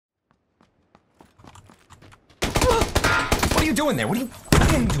What are you doing there? What are you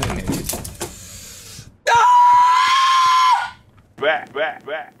doing there, dude?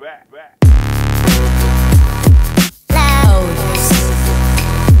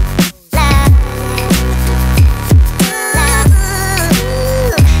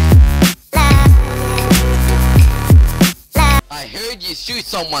 I heard you shoot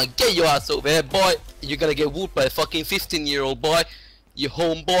someone. Get your ass over here, boy. You're gonna get whooped by a fucking 15-year-old boy. You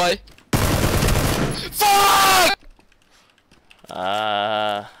homeboy. Fuck!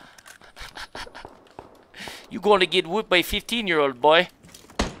 You gonna get whooped by a 15-year-old boy.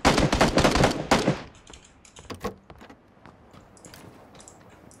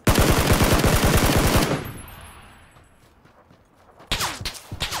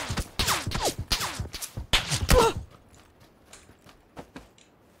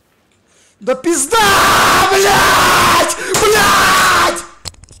 Да пизда, блядь! Блядь!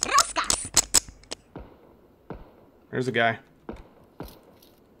 There's a guy.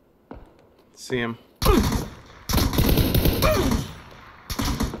 See him. Of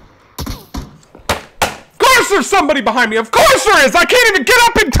course there's somebody behind me. Of course there is. I can't even get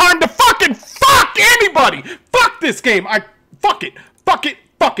up in time to fucking fuck anybody. Fuck this game. Fuck it. Fuck it.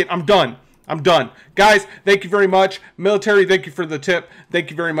 Fuck it. I'm done. I'm done. Guys, thank you very much. Military, thank you for the tip.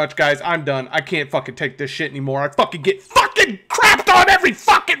 Thank you very much, guys. I'm done. I can't fucking take this shit anymore. I fucking get fucking crapped on every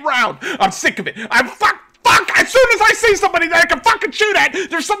fucking round. I'm sick of it. I'm fuck. As soon as I see somebody that I can fucking shoot at,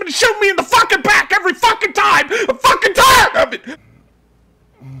 there's somebody shooting me in the fucking back every fucking time. I'm fucking tired of it.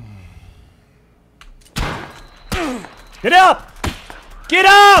 Get up! Get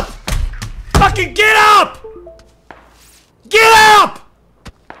up! Fucking get up! Get up!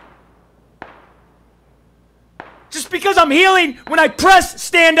 Just because I'm healing, when I press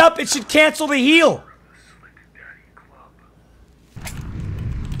stand up, it should cancel the heal.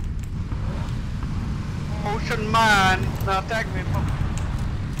 Ocean man, now take me from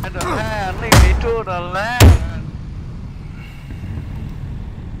the hand, lead me to the land.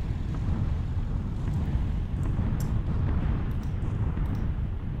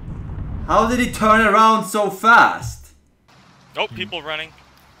 How did he turn around so fast? Oh, people running.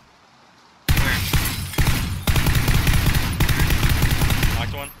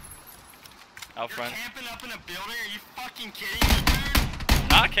 Knocked one. Out front. Camping up in a building? Are you fucking kidding me, dude?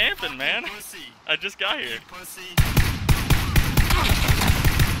 Not camping, man. Pussy. I just got here. Pussy.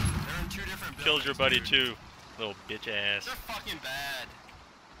 They're in two different buildings. Killed your buddy too, little bitch ass. They're fucking bad.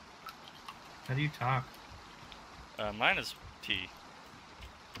 How do you talk? Mine is T.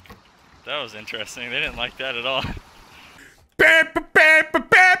 That was interesting. They didn't like that at all.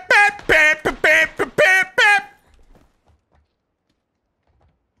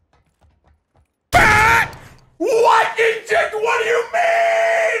 What do you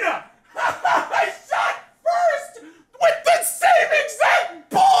mean? I shot first with the same exact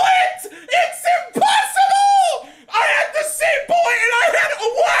bullet. It's impossible. I had the same bullet and I had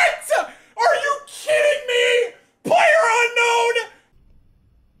what? Are you kidding me? Player unknown.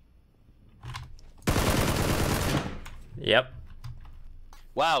 Yep.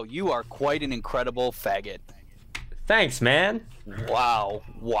 Wow, you are quite an incredible faggot. Thanks, man. Wow,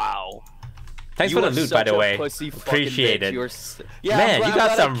 wow. Thanks for the loot, by the way. Appreciate it. Yeah, man, you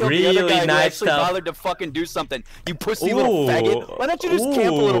got some really nice stuff. Bothered to fucking do something. You pussy little faggot. Why don't you just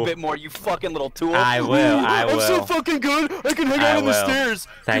camp a little bit more, you fucking little tool? I will. I'm so fucking good. I can hang out on the stairs.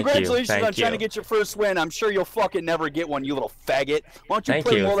 Congratulations on trying to get your first win. I'm sure you'll fucking never get one, you little faggot. Why don't you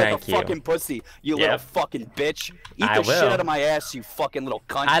play more like a fucking pussy, you little fucking bitch? Eat the shit out of my ass, you fucking little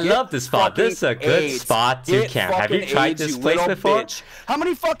cunt. I love this spot. This is a good spot to camp. Have you tried this place before? How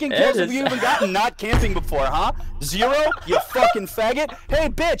many fucking kills have you even gotten not camping before, huh? 0? You fucking faggot? Hey,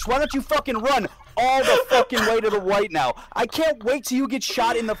 bitch, why don't you fucking run all the fucking way to the right now? I can't wait till you get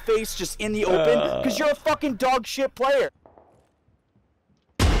shot in the face just in the open, because you're a fucking dog shit player.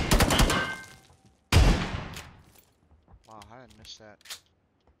 Wow, I didn't miss that.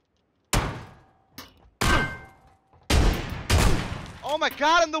 Oh my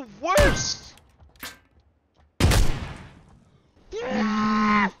god, I'm the worst!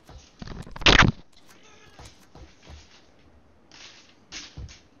 Yeah.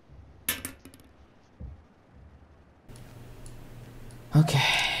 Okay.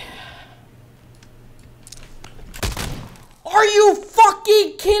 Are you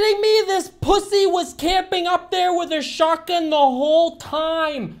fucking kidding me? This pussy was camping up there with a shotgun the whole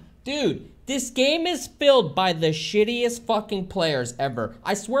time. Dude, this game is filled by the shittiest fucking players ever.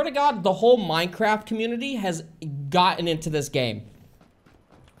 I swear to God, the whole Minecraft community has gotten into this game.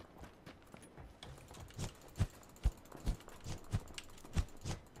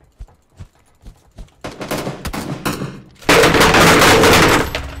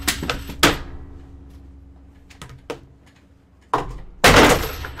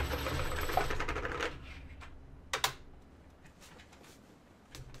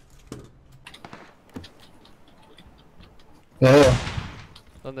 Lo veo.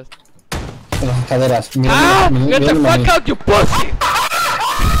 ¿Dónde? En las escaleras. Mira, ¡Ah! mira, Get the mira, fuck out, you pussy!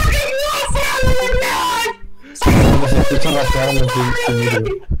 Se escucha rastreando su micro.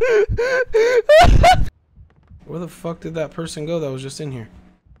 Where the fuck did that person go that was just in here?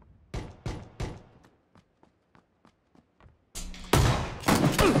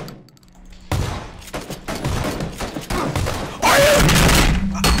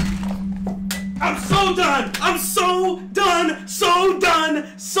 I'm so done! I'm so done! So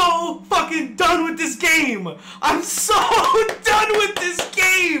done! So fucking done with this game! I'm so done with this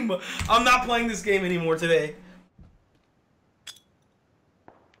game! I'm not playing this game anymore today.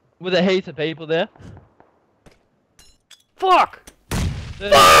 With a heap of people there. Fuck!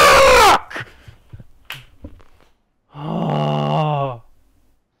 Fuck! Oh.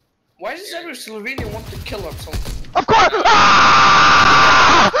 Why does every Slovenian want to kill or something? Of course!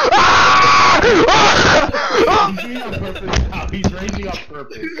 He's raising on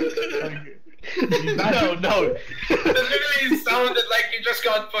purpose. No. It literally sounded like you just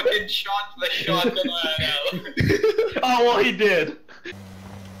got fucking shot with a shotgun. Oh, well, he did.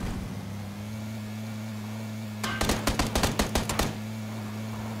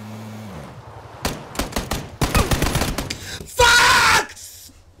 Fuck!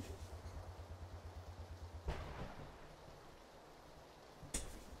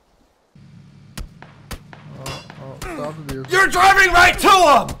 You're driving right to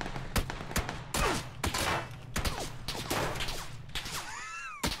him!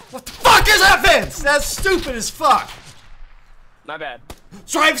 What the fuck is that, Vince? That's stupid as fuck. My bad.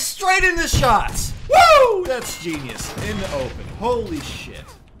 Drive straight into shots. Woo! That's genius. In the open. Holy shit.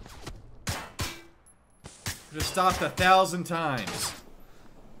 Just stopped 1,000 times.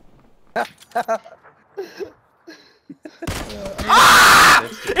 Ah!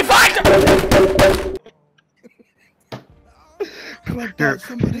 If I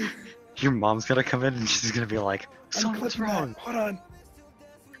Your mom's gonna come in and she's gonna be like, "Son, what's wrong? Hold on.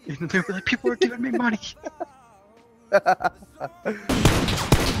 And they'll be like, people are giving me money."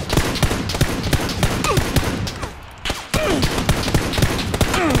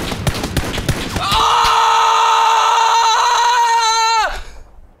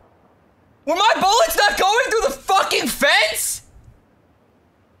 Were my bullets not going through the fucking fence?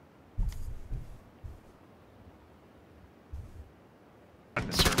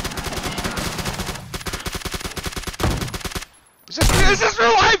 Is this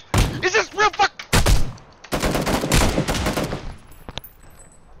real life? Is this real fuck?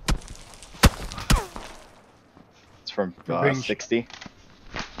 It's from 60.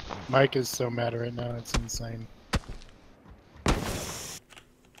 Mike is so mad right now, it's insane.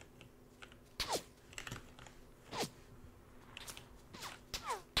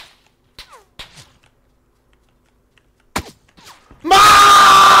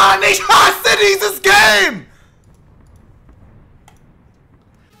 Man, ich hasse dieses Game!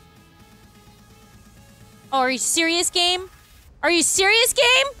 Oh, are you serious, game? Are you serious,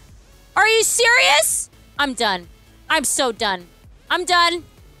 game? Are you serious? I'm done. I'm so done. I'm done.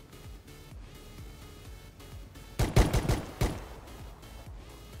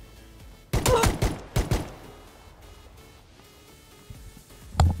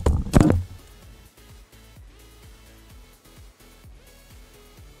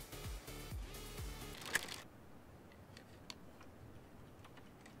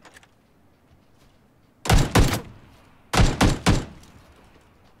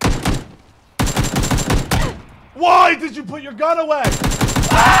 Why did you put your gun away?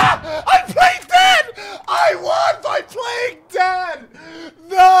 Ah! I played dead! I won by playing dead!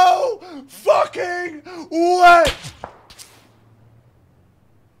 No fucking way!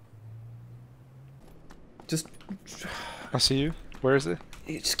 Just... I see you. Where is it?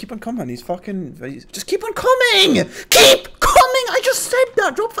 Just keep on coming, just keep on coming! Keep coming! I just said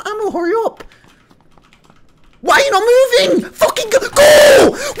that! Drop the ammo, hurry up! Why are you not moving? Fucking go!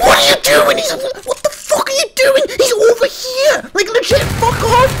 What are you doing? What the fuck are you doing? He's over here! Like legit, fuck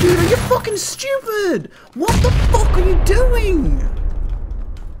off, dude! Are you fucking stupid? What the fuck are you doing?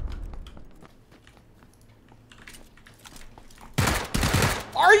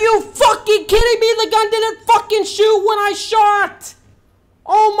 Are you fucking kidding me? The gun didn't fucking shoot when I shot!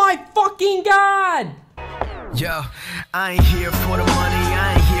 Oh my fucking god! Yo, I ain't here for the money,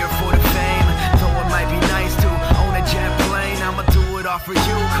 I ain't here for the fame. Though it might be nice to own a jet plane, I'ma do it all for you.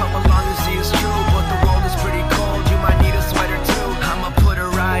 Come along and see it's true.